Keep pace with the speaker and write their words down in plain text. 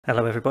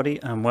Hello everybody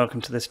and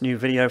welcome to this new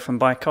video from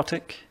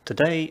Bikotic.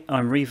 Today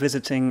I'm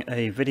revisiting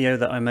a video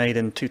that I made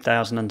in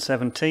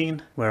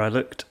 2017 where I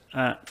looked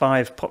at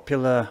 5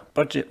 popular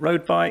budget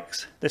road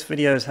bikes. This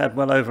video has had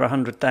well over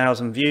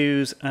 100,000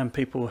 views and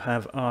people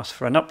have asked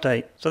for an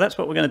update. So that's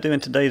what we're going to do in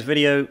today's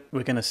video.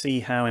 We're going to see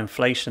how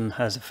inflation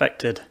has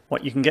affected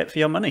what you can get for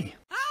your money.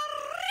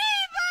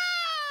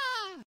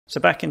 So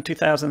back in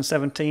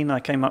 2017 I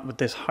came up with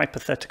this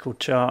hypothetical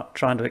chart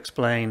trying to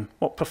explain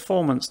what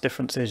performance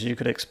differences you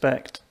could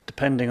expect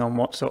depending on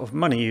what sort of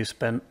money you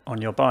spent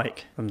on your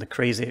bike, from the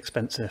crazy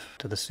expensive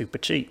to the super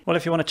cheap. Well,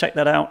 if you want to check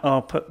that out,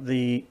 I'll put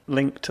the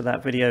link to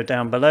that video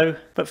down below.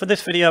 But for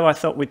this video I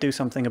thought we'd do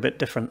something a bit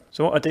different.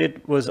 So what I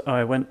did was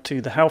I went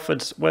to the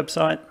Halfords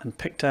website and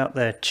picked out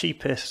their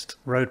cheapest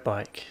road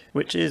bike,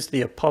 which is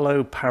the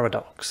Apollo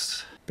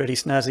Paradox. Pretty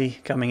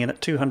snazzy, coming in at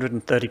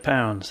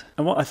 £230.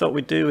 And what I thought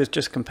we'd do is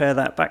just compare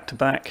that back to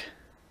back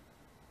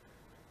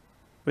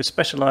with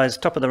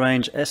Specialized top of the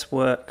range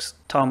S-Works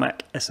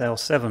Tarmac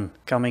SL7,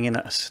 coming in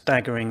at a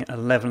staggering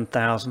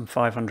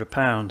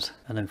 £11,500.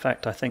 And in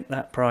fact I think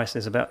that price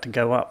is about to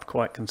go up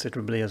quite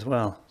considerably as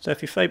well. So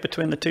if you fade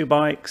between the two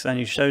bikes and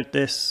you showed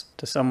this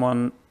to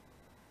someone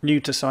new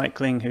to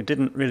cycling who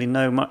didn't really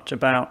know much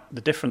about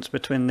the difference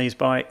between these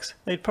bikes,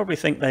 they'd probably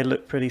think they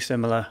look pretty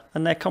similar,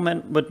 and their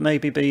comment would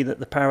maybe be that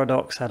the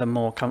Paradox had a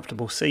more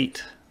comfortable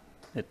seat.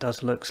 It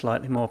does look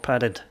slightly more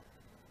padded.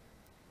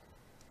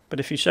 But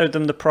if you showed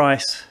them the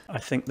price, I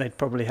think they'd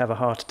probably have a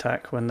heart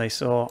attack when they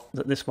saw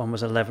that this one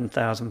was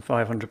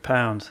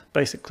 £11,500,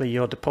 basically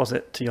your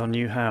deposit to your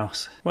new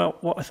house. Well,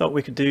 what I thought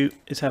we could do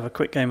is have a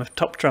quick game of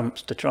top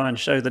trumps to try and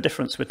show the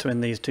difference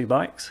between these two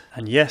bikes.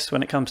 And yes,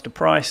 when it comes to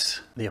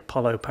price, the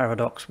Apollo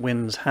Paradox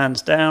wins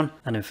hands down,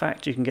 and in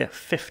fact you can get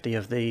 50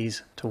 of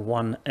these to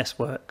one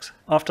S-Works.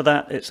 After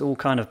that, it's all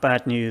kind of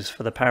bad news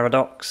for the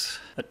Paradox.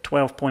 At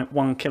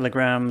 12.1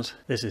 kilograms,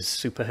 this is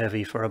super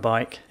heavy for a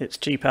bike. Its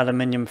cheap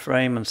aluminium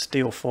frame and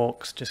steel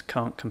forks just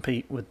can't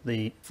compete with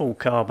the full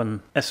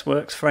carbon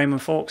S-Works frame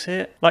and forks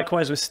here.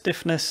 Likewise with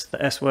stiffness,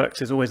 the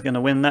S-Works is always going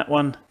to win that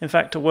one. In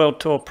fact, a World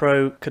Tour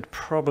Pro could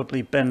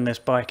probably bend this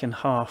bike in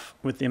half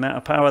with the amount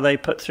of power they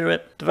put through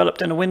it.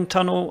 Developed in a wind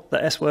tunnel,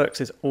 the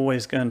S-Works is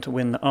always going to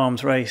win the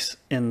arms race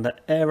in the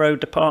aero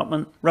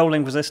department.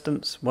 Rolling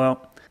resistance,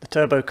 well, the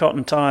turbo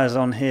cotton tyres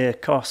on here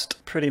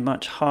cost pretty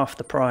much half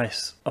the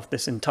price of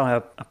this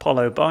entire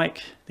Apollo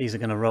bike. These are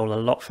going to roll a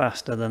lot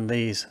faster than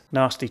these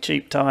nasty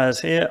cheap tyres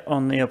here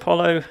on the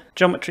Apollo.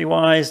 Geometry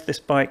wise, this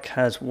bike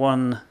has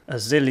won a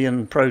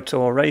zillion Pro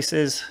Tour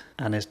races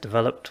and is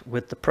developed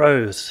with the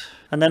pros.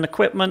 And then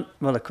equipment,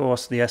 well of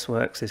course the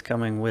S-Works is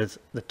coming with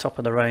the top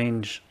of the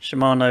range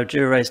Shimano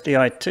Groupset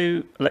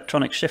Di2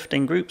 electronic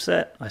shifting group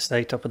set. I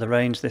say top of the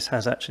range, this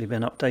has actually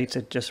been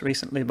updated just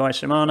recently by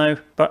Shimano,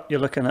 but you're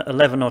looking at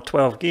 11 or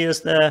 12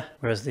 gears there,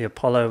 whereas the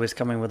Apollo is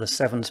coming with a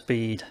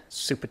 7-speed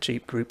super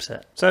cheap group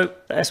set. So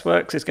the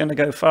S-Works is going to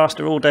go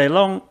faster all day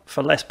long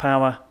for less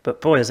power,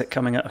 but boy is it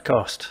coming at a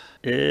cost.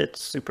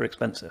 It's super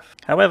expensive.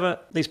 However,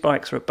 these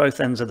bikes are at both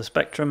ends of the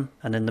spectrum,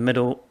 and in the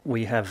middle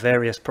we have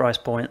various price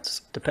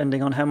points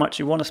depending on how much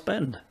you want to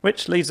spend.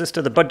 Which leads us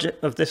to the budget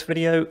of this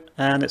video,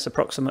 and it's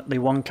approximately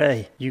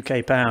 1k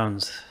UK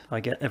pounds. I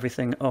get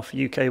everything off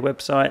UK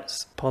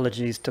websites.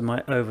 Apologies to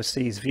my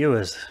overseas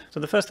viewers. So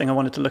the first thing I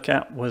wanted to look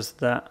at was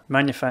that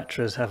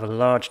manufacturers have a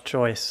large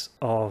choice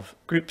of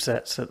group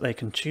sets that they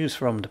can choose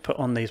from to put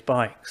on these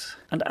bikes.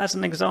 And as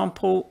an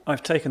example,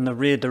 I've taken the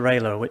rear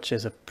derailleur, which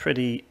is a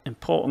pretty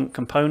important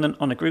component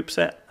on a group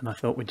set, and I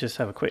thought we'd just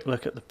have a quick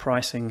look at the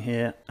pricing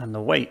here and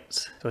the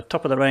weights. So a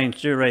top of the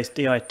range Groupset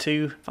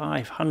Di2,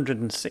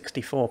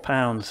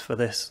 £564 for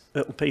this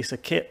little piece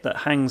of kit that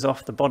hangs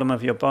off the bottom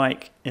of your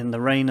bike in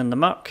the rain and the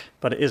muck,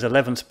 but it is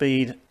 11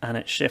 speed and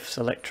it shifts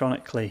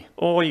electronically.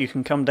 Or you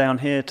can come down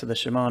here to the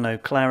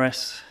Shimano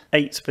Claris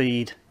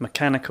 8-speed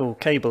mechanical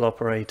cable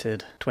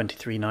operated,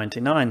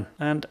 £23.99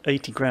 and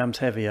 80 grams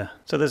heavier.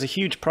 So there's a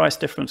huge price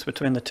difference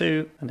between the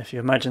two, and if you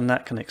imagine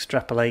that can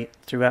extrapolate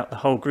throughout the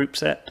whole group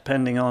set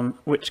depending on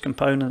which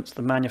components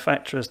the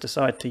manufacturers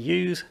decide to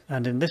use.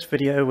 And in this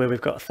video where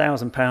we've got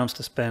 £1,000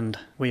 to spend,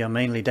 we are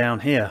mainly down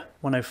here: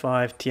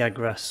 105,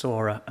 Tiagra,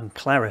 Sora and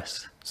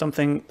Claris.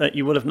 Something that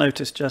you will have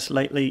noticed just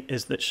lately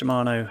is that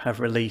Shimano have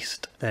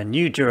released their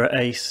new Dura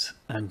Ace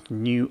and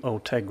new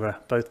Ultegra,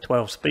 both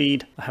 12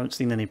 speed. I haven't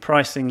seen any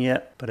pricing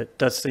yet, but it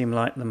does seem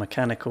like the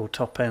mechanical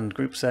top-end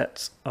group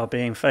sets are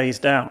being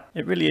phased out.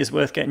 It really is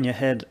worth getting your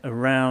head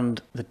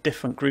around the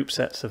different group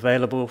sets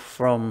available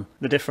from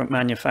the different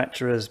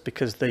manufacturers,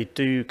 because they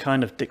do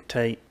kind of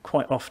dictate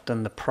quite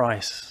often the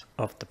price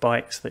of the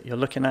bikes that you're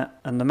looking at.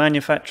 And the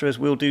manufacturers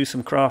will do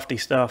some crafty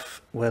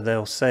stuff where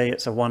they'll say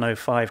it's a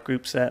 105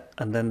 group set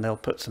and then they'll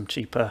put some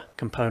cheaper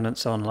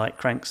components on like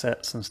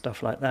cranksets and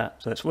stuff like that.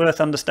 So it's worth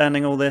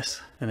understanding all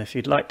this. And if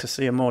you'd like to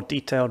see a more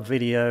detailed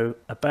video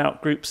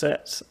about group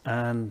sets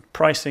and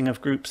pricing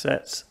of group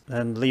sets,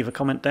 then leave a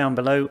comment down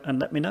below and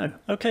let me know.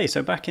 Okay,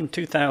 so back in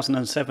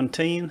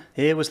 2017,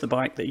 here was the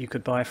bike that you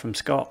could buy from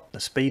Scott, the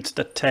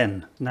Speedster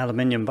 10, an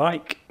aluminium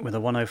bike with a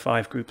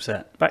 105 group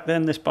set. Back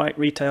then this bike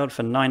retailed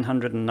for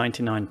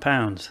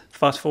 £999.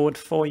 Fast forward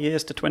 4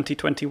 years to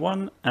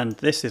 2021, and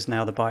this is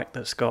now the bike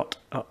that Scott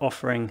are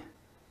offering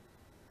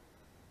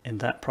in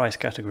that price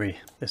category.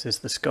 This is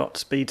the Scott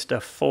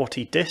Speedster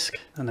 40 disc,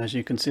 and as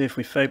you can see, if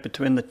we fade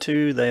between the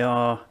two, they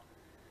are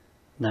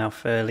now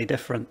fairly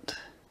different.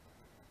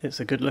 It's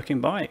a good looking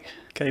bike.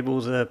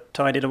 Cables are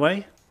tidied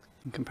away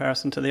in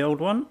comparison to the old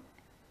one,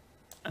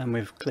 and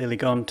we've clearly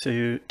gone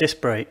to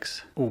disc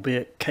brakes,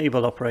 albeit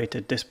cable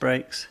operated disc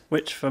brakes,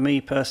 which for me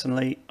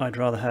personally, I'd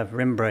rather have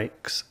rim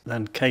brakes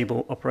than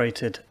cable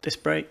operated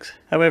disc brakes.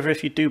 However,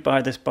 if you do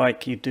buy this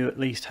bike, you do at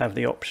least have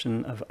the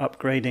option of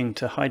upgrading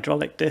to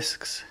hydraulic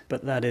discs,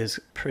 but that is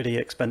pretty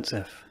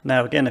expensive.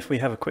 Now again, if we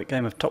have a quick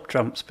game of top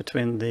trumps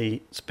between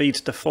the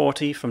Speedster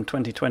 40 from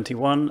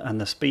 2021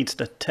 and the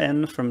Speedster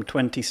 10 from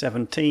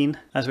 2017,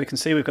 as we can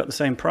see, we've got the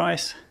same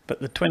price. But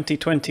the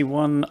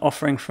 2021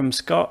 offering from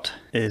Scott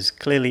is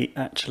clearly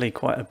actually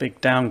quite a big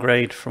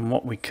downgrade from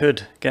what we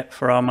could get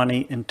for our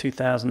money in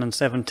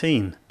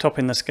 2017.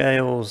 Topping the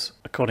scales,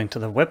 according to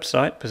the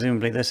website,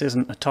 presumably this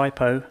isn't a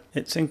typo,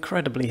 it's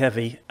incredibly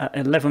heavy at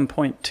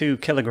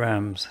 11.2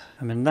 kilograms.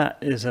 I mean, that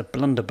is a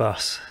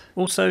blunderbuss.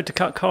 Also, to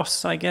cut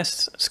costs, I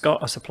guess,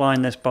 Scott are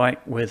supplying this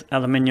bike with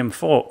aluminium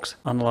forks,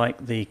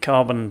 unlike the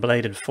carbon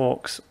bladed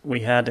forks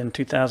we had in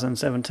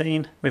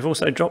 2017. We've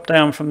also dropped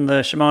down from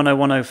the Shimano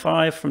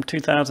 105 from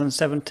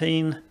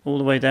 2017 all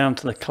the way down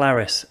to the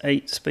Claris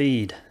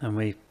 8-speed, and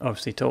we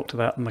obviously talked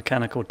about the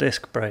mechanical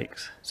disc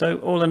brakes. So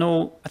all in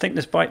all, I think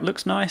this bike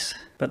looks nice,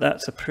 but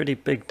that's a pretty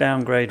big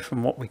downgrade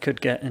from what we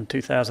could get in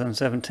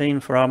 2017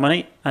 for our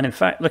money. And in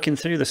fact, looking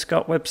through the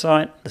Scott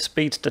website, the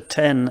Speedster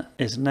 10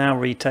 is now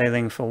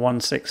retailing for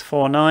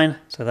 1649,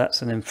 so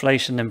that's an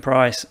inflation in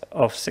price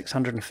of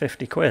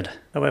 650 quid.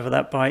 However,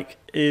 that bike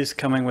is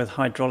coming with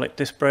hydraulic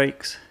disc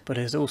brakes, but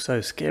is also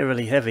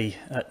scarily heavy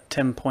at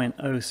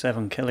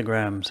 10.07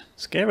 kilograms.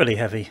 Scarily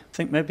heavy. I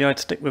think maybe I'd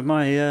stick with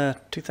my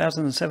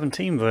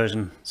 2017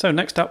 version. So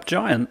next up,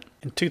 Giant.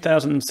 In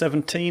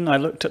 2017, I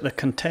looked at the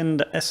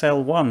Contend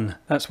SL1.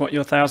 That's what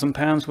your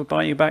 £1,000 would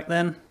buy you back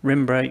then.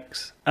 Rim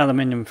brakes,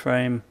 aluminium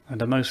frame,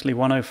 and a mostly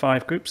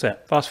 105 group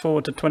set. Fast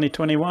forward to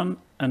 2021,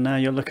 and now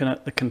you're looking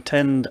at the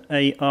Contend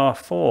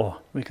AR4.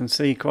 We can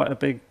see quite a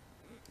big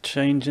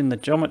change in the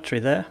geometry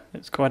there.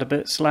 It's quite a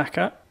bit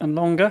slacker and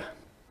longer.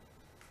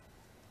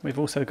 We've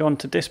also gone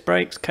to disc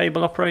brakes,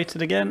 cable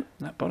operated again.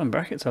 That bottom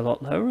bracket's a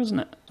lot lower, isn't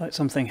it? Like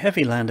something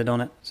heavy landed on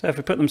it. So if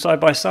we put them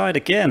side by side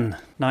again,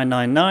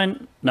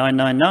 999,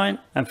 999.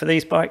 And for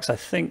these bikes, I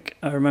think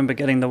I remember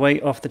getting the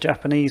weight off the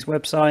Japanese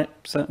website.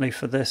 Certainly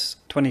for this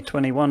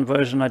 2021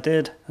 version I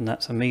did. And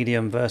that's a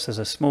medium versus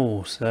a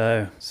small.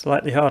 So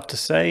slightly hard to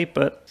say,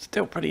 but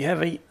still pretty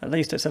heavy. At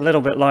least it's a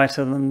little bit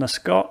lighter than the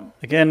Scott.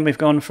 Again, we've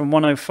gone from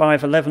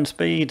 105 11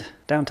 speed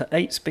down to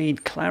 8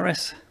 speed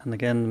Claris. And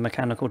again,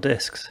 mechanical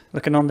discs.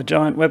 Looking on the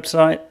Giant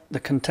website, the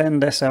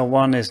Contend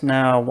SL1 is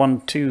now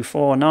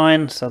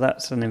 1249, so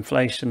that's an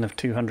inflation of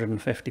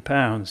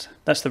 £250.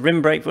 That's the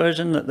rim brake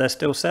version that they're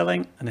still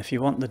selling, and if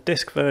you want the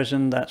disc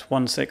version, that's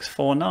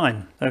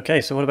 1649.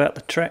 Okay, so what about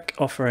the Trek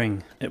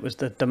offering? It was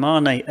the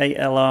Domane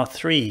ALR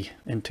 3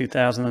 in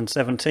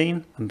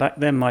 2017, and back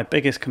then my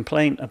biggest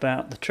complaint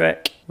about the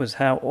Trek was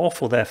how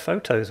awful their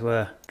photos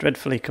were.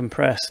 Dreadfully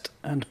compressed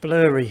and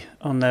blurry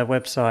on their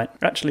website.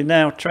 Actually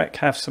now Trek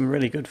have some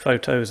really good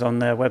photos on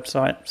their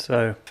website,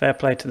 so fair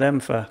play to them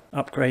for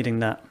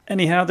upgrading that.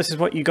 Anyhow, this is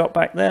what you got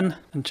back then,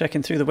 and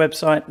checking through the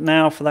website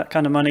now, for that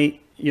kind of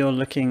money you're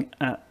looking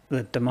at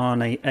the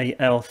Domane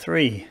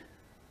AL3,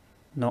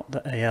 not the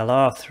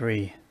ALR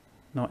 3.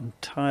 Not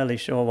entirely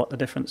sure what the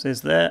difference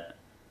is there.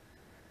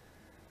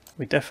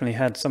 We definitely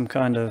had some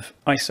kind of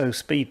ISO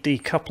speed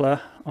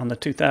decoupler on the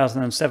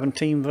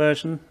 2017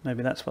 version.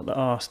 Maybe that's what the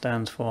R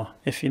stands for.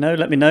 If you know,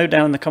 let me know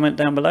down in the comment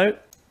down below.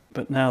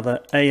 But now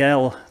the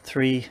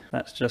AL3,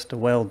 that's just a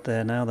weld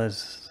there now.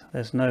 There's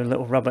no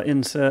little rubber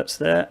inserts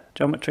there.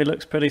 Geometry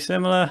looks pretty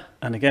similar.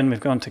 And again, we've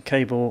gone to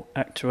cable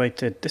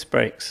actuated disc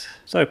brakes.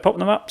 So pop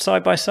them up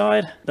side by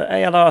side. The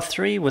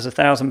ALR3 was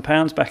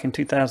 £1,000 back in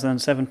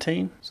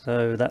 2017.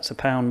 So that's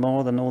 £1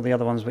 more than all the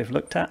other ones we've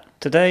looked at.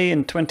 Today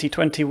in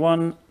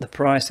 2021, the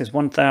price is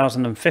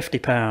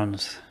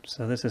 £1,050.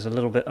 So this is a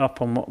little bit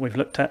up on what we've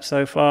looked at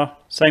so far.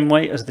 Same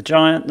weight as the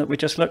Giant that we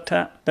just looked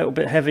at. A little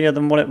bit heavier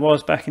than what it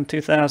was back in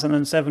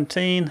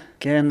 2017.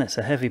 Again, it's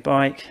a heavy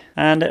bike.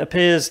 And it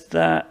appears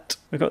that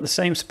we've got the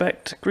same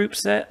spec group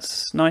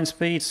sets,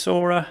 9-speed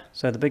Sora.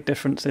 So the big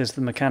difference is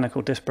the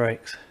mechanical disc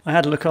brakes. I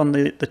had a look on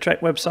the Trek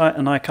website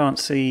and I can't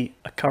see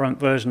a current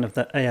version of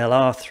the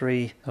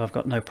ALR3. So I've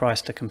got no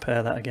price to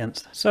compare that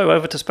against. So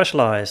over to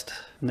Specialized.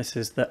 And this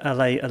is the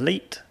Allez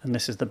Elite, and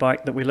this is the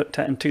bike that we looked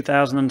at in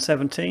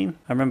 2017.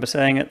 I remember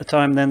saying at the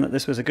time then that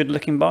this was a good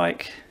looking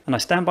bike, and I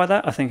stand by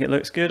that. I think it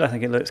looks good, I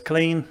think it looks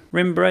clean.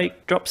 Rim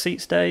brake, drop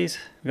seat stays,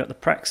 we've got the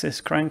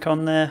Praxis crank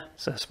on there.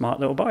 It's a smart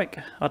little bike,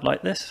 I'd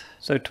like this.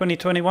 So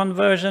 2021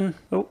 version,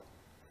 oh,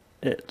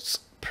 it's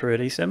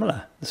pretty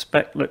similar. The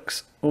spec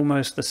looks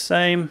almost the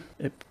same.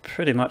 It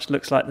pretty much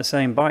looks like the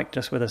same bike,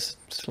 just with a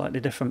slightly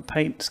different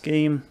paint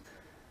scheme.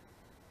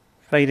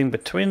 Fading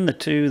between the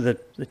two, the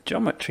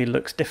geometry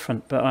looks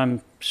different, but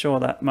I'm sure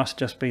that must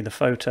just be the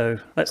photo.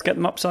 Let's get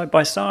them up side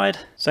by side.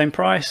 Same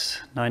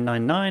price,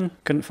 $999.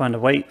 Couldn't find a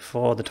weight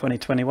for the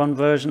 2021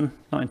 version.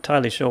 Not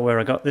entirely sure where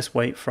I got this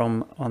weight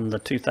from on the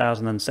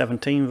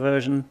 2017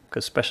 version,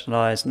 because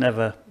Specialized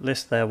never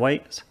list their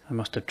weights. I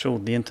must have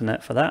trawled the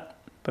internet for that.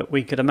 But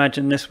we could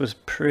imagine this was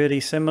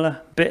pretty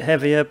similar. Bit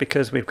heavier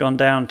because we've gone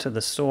down to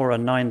the Sora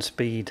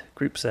 9-speed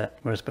group set,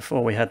 whereas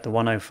before we had the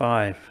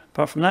 105.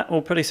 Apart from that,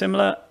 all pretty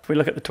similar. If we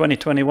look at the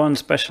 2021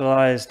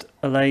 Specialized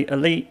Allez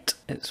Elite,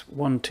 it's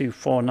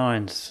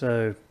 1249,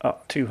 so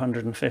up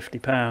 250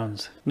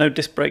 pounds. No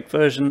disc brake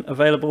version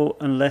available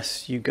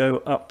unless you go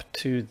up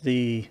to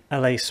the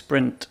Allez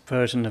Sprint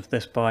version of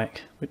this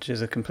bike, which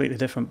is a completely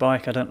different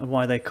bike. I don't know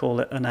why they call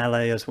it an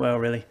Allez as well,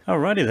 really.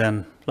 Alrighty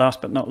then,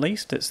 last but not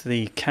least, it's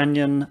the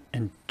Canyon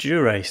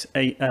Endurace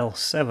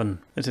AL7.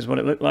 This is what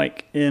it looked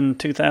like in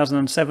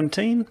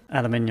 2017.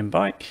 Aluminium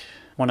bike.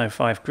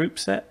 105 group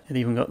set. It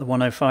even got the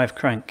 105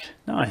 crank.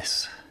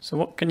 Nice. So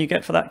what can you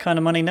get for that kind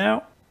of money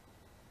now?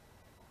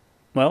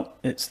 Well,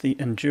 it's the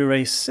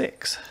Endurace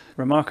 6.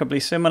 Remarkably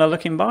similar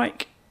looking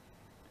bike.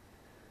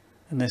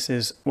 And this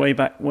is way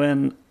back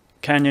when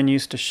Canyon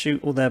used to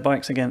shoot all their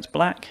bikes against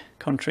black,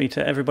 contrary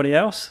to everybody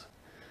else.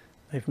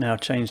 They've now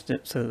changed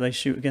it so that they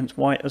shoot against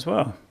white as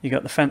well. You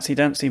got the fancy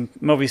dancy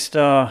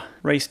Movistar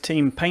race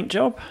team paint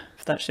job,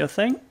 if that's your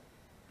thing.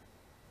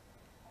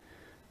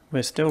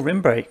 We're still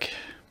rim brake.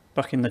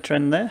 Bucking the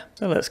trend there.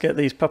 So let's get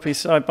these puppies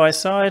side by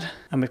side,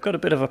 and we've got a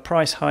bit of a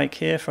price hike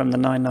here from the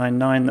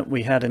 999 that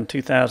we had in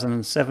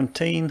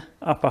 2017,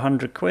 up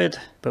 100 quid,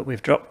 but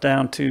we've dropped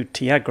down to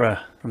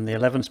Tiagra from the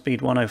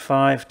 11-speed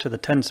 105 to the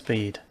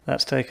 10-speed.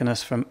 That's taken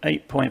us from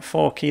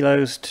 8.4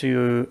 kilos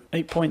to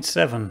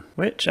 8.7,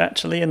 which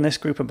actually in this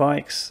group of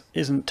bikes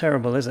isn't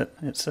terrible, is it?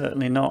 It's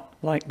certainly not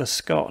like the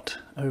Scott,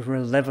 over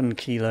 11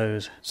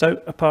 kilos.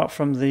 So apart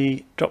from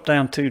the drop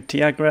down to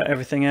Tiagra,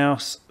 everything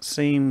else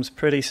seems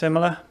pretty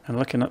similar. And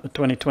looking at the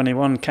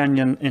 2021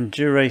 Canyon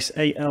Endurace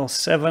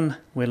AL7,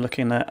 we're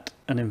looking at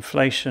an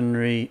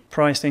inflationary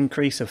price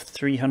increase of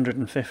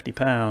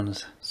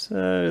 £350.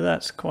 So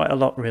that's quite a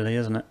lot really,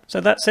 isn't it?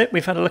 So that's it.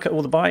 We've had a look at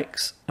all the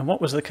bikes. And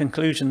what was the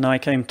conclusion I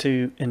came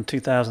to in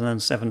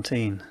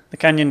 2017? The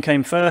Canyon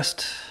came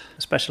first,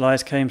 the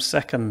Specialized came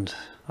second.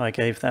 I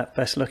gave that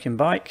best looking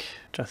bike,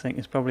 which I think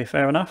is probably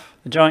fair enough.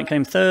 The Giant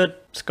came third,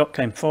 Scott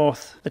came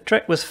fourth. The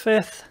Trek was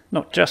fifth,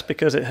 not just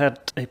because it had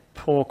a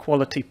poor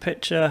quality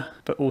picture,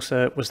 but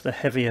also it was the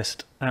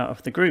heaviest out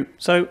of the group.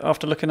 So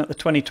after looking at the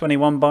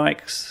 2021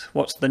 bikes,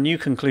 what's the new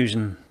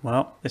conclusion?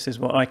 Well, this is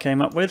what I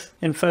came up with.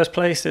 In first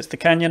place, it's the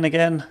Canyon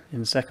again.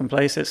 In second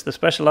place, it's the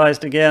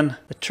Specialized again.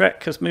 The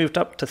Trek has moved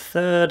up to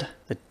third.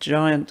 The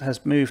Giant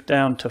has moved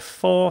down to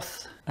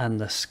fourth.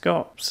 And the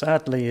Scott,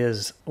 sadly,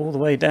 is all the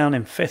way down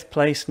in fifth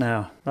place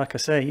now. Like I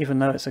say, even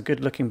though it's a good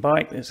looking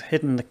bike, it's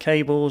hidden the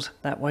cables.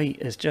 That weight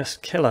is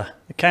just killer.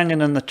 The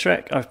Canyon and the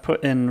Trek I've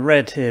put in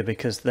red here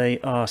because they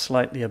are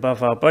slightly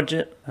above our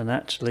budget. And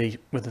actually,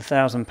 with a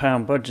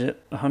 £1,000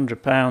 budget,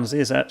 £100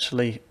 is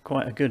actually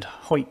quite a good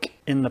hike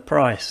in the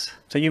price.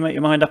 So you make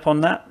your mind up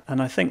on that.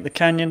 And I think the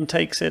Canyon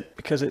takes it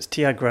because it's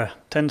Tiagra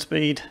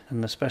 10-speed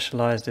and the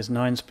Specialized is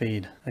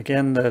 9-speed.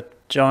 Again, the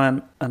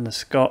Giant and the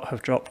Scott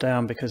have dropped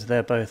down because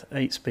they're both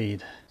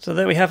 8-speed. So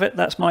there we have it.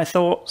 That's my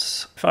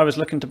thoughts. If I was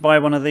looking to buy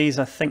one of these,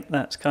 I think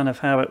that's kind of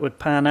how it would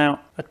pan out.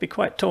 I'd be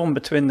quite torn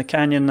between the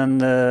Canyon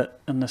and the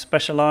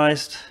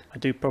Specialized. I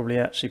do probably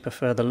actually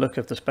prefer the look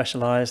of the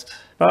Specialized,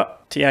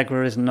 but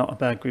Tiagra is not a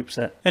bad group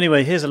set.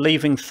 Anyway, here's a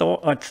leaving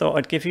thought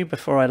I'd give you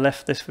before I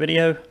left this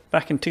video.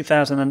 Back in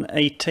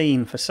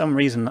 2018, for some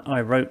reason,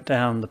 I wrote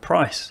down the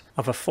price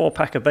of a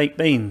 4-pack of baked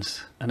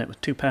beans, and it was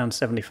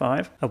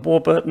 £2.75. A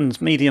Warburton's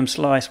medium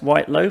slice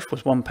white loaf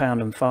was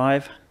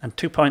 £1.05, and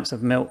 2 pints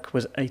of milk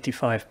was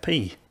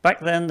 85p. Back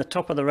then, the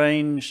top of the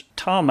range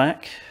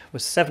Tarmac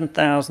was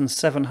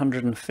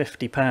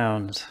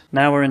 £7,750.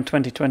 Now we're in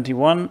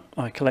 2021.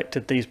 I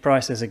collected these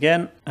prices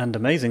again, and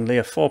amazingly,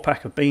 a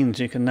 4-pack of beans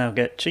you can now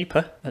get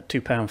cheaper at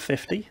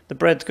 £2.50. The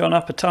bread's gone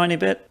up a tiny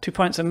bit. 2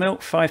 pints of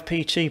milk,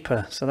 5p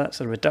cheaper. So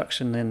that's a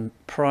reduction in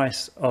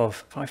price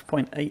of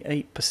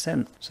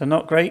 5.88%. So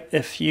not great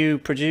if you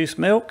produce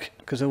milk,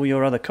 because all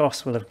your other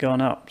costs will have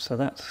gone up. So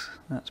that's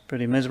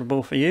pretty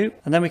miserable for you.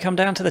 And then we come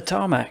down to the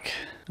Tarmac.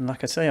 And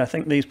like I say, I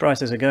think these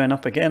prices are going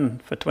up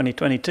again for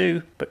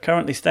 2022, but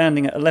currently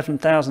standing at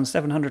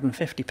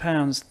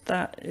 £11,750.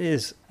 That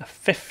is a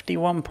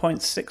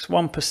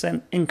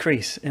 51.61%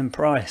 increase in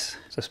price.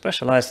 So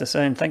Specialized are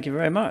saying thank you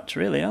very much,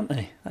 really, aren't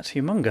they? That's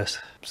humongous.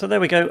 So there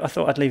we go. I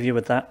thought I'd leave you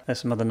with that.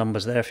 There's some other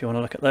numbers there if you want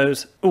to look at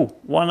those. Oh,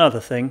 one other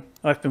thing.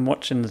 I've been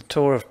watching the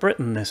Tour of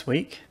Britain this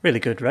week. Really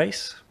good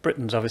race.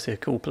 Britain's obviously a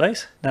cool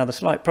place. Now the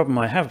slight problem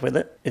I have with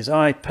it is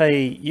I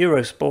pay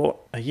Eurosport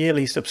a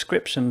yearly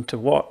subscription to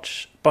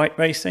watch bike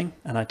racing,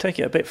 and I take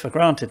it a bit for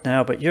granted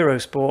now, but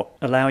Eurosport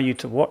allow you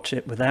to watch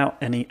it without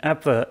any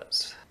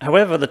adverts.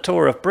 However, the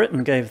Tour of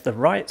Britain gave the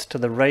rights to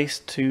the race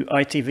to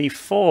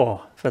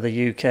ITV4 for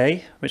the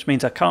UK, which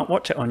means I can't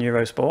watch it on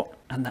Eurosport,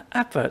 and the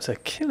adverts are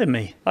killing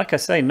me. Like I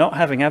say, not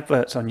having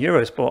adverts on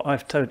Eurosport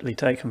I've totally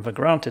taken for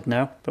granted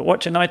now, but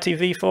watching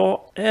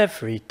ITV4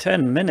 every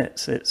 10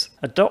 minutes it's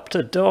adopt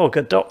a dog,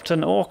 adopt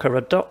an orca,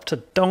 adopt a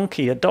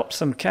donkey, adopt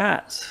some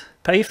cats.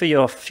 Pay for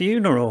your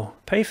funeral,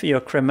 pay for your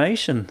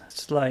cremation.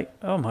 It's like,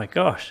 oh my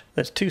gosh.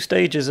 There's 2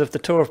 stages of the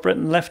Tour of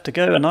Britain left to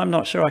go and I'm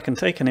not sure I can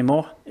take any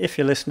more. If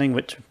you're listening,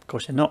 which of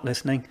course you're not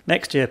listening,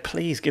 next year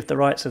please give the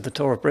rights of the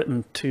Tour of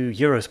Britain to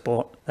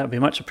Eurosport. That would be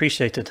much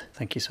appreciated.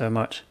 Thank you so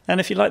much. And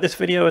if you like this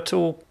video at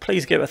all,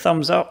 please give it a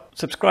thumbs up,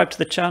 subscribe to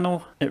the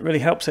channel. It really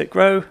helps it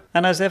grow.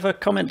 And as ever,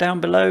 comment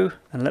down below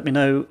and let me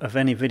know of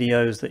any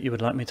videos that you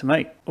would like me to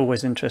make.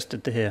 Always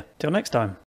interested to hear. Till next time.